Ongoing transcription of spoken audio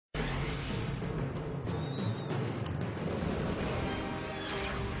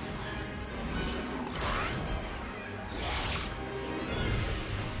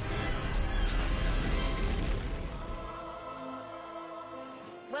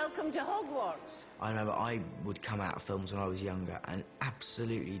welcome to Hogwarts. I remember I would come out of films when I was younger and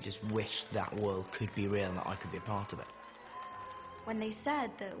absolutely just wished that world could be real and that I could be a part of it. When they said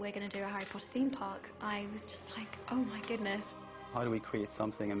that we're going to do a Harry Potter theme park, I was just like, oh my goodness. How do we create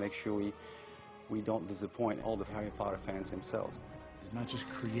something and make sure we don't disappoint all the Harry Potter fans themselves? It's not just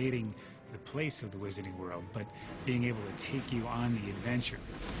creating the place of the Wizarding World, but being able to take you on the adventure.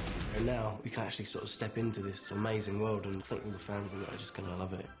 And now we can actually sort of step into this amazing world, and I think all the fans are just going to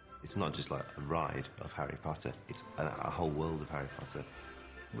love it. It's not just like a ride of Harry Potter, it's a whole world of Harry Potter.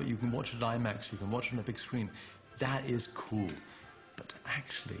 Well, you can watch it at IMAX, you can watch it on a big screen. That is cool. But to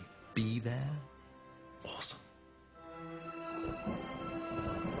actually be there, awesome.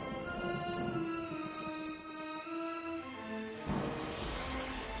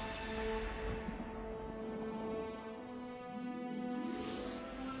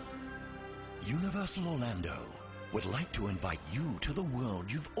 Universal Orlando would like to invite you to the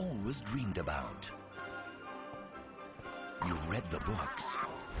world you've always dreamed about. You've read the books,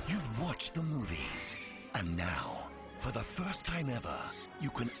 you've watched the movies, and now, for the first time ever, you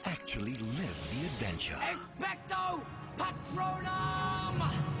can actually live the adventure. Expecto Patronum!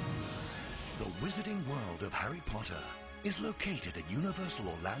 The Wizarding World of Harry Potter is located at Universal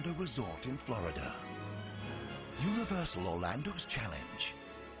Orlando Resort in Florida. Universal Orlando's challenge: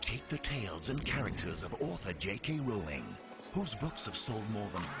 take the tales and characters of author J.K. Rowling, whose books have sold more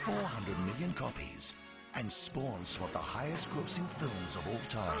than 400 million copies and spawned some of the highest grossing films of all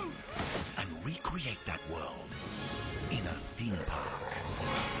time, and recreate that world in a theme park.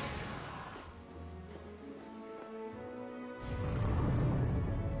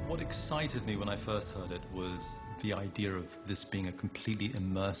 What excited me when I first heard it was the idea of this being a completely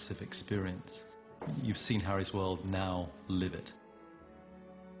immersive experience. You've seen Harry's world, now live it.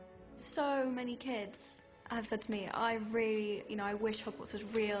 So many kids have said to me, I really, I wish Hogwarts was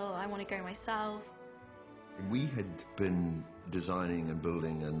real, I want to go myself. We had been designing and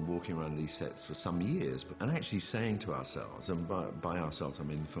building and walking around these sets for some years, and actually saying to ourselves, and by ourselves I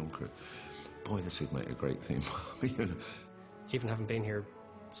mean the film crew, boy, this would make a great theme. You know? Even having been here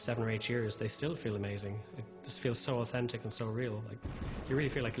 7 or 8 years, they still feel amazing. It just feels so authentic and so real. Like, you really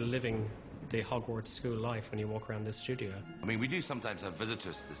feel like you're living the Hogwarts school life when you walk around this studio. I mean, we do sometimes have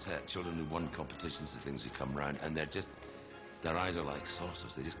visitors to the set, children who won competitions and things who come around, and they're just, their eyes are like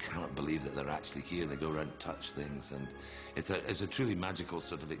saucers. They just cannot believe that they're actually here. They go around and touch things, and it's a truly magical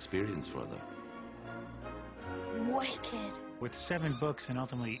sort of experience for them. Wicked. With 7 books and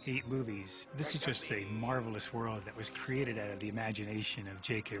ultimately 8 movies, this is just a marvelous world that was created out of the imagination of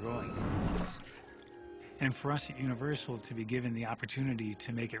J.K. Rowling. And for us at Universal to be given the opportunity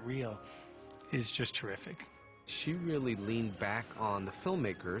to make it real is just terrific. She really leaned back on the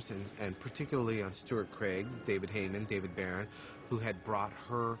filmmakers, and particularly on Stuart Craig, David Heyman, David Barron, who had brought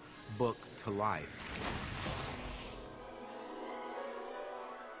her book to life.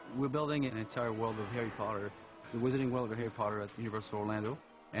 We're building an entire world of Harry Potter, the Wizarding World of Harry Potter at Universal Orlando,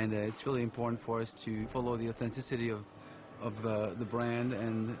 and it's really important for us to follow the authenticity of the brand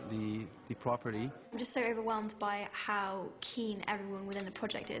and the property. I'm just so overwhelmed by how keen everyone within the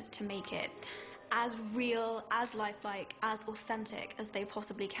project is to make it as real, as lifelike, as authentic as they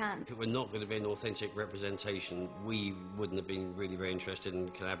possibly can. If it were not going to be an authentic representation, we wouldn't have been really very interested in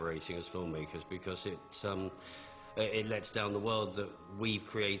collaborating as filmmakers, because it lets down the world that we've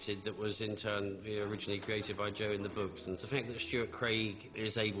created that was in turn originally created by Joe in the books. And the fact that Stuart Craig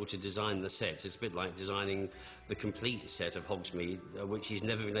is able to design the sets, it's a bit like designing the complete set of Hogsmeade, which he's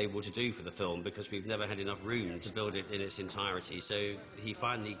never been able to do for the film because we've never had enough room to build it in its entirety. So he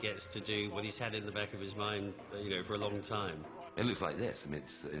finally gets to do what he's had in the back of his mind, for a long time. It looks like this. I mean,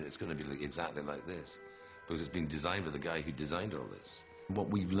 it's going to be exactly like this, because it's been designed by the guy who designed all this. What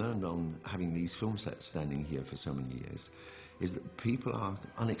we've learned on having these film sets standing here for so many years is that people are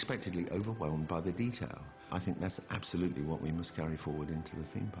unexpectedly overwhelmed by the detail. I think that's absolutely what we must carry forward into the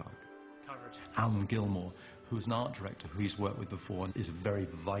theme park. Alan Gilmore, who's an art director who he's worked with before, and is very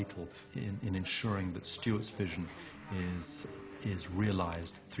vital in ensuring that Stuart's vision is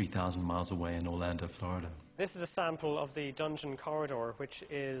realized 3,000 miles away in Orlando, Florida. This is a sample of the dungeon corridor, which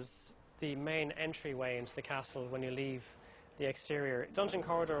is the main entryway into the castle when you leave the exterior. Dungeon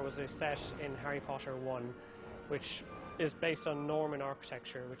Corridor was a set in Harry Potter 1, which is based on Norman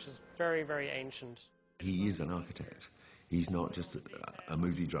architecture, which is very, very ancient. He is an architect. He's not just a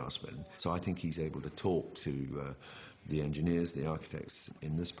movie draftsman. So I think he's able to talk to the engineers, the architects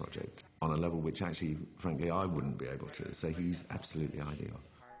in this project on a level which actually, frankly, I wouldn't be able to. So he's absolutely ideal.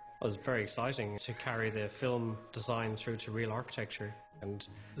 It was very exciting to carry the film design through to real architecture. and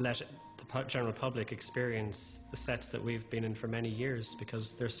let the general public experience the sets that we've been in for many years,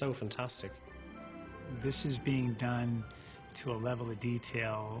 because they're so fantastic. This is being done to a level of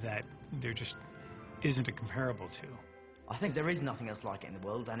detail that there just isn't a comparable to. I think there is nothing else like it in the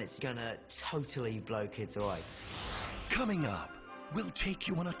world, and it's gonna totally blow kids away. Coming up, we'll take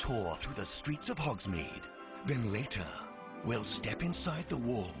you on a tour through the streets of Hogsmeade. Then later, we'll step inside the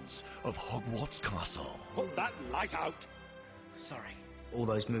walls of Hogwarts Castle. Put that light out! Sorry. All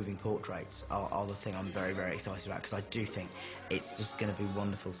those moving portraits are the thing I'm very, very excited about, because I do think it's just going to be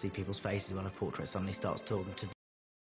wonderful to see people's faces when a portrait suddenly starts talking to them.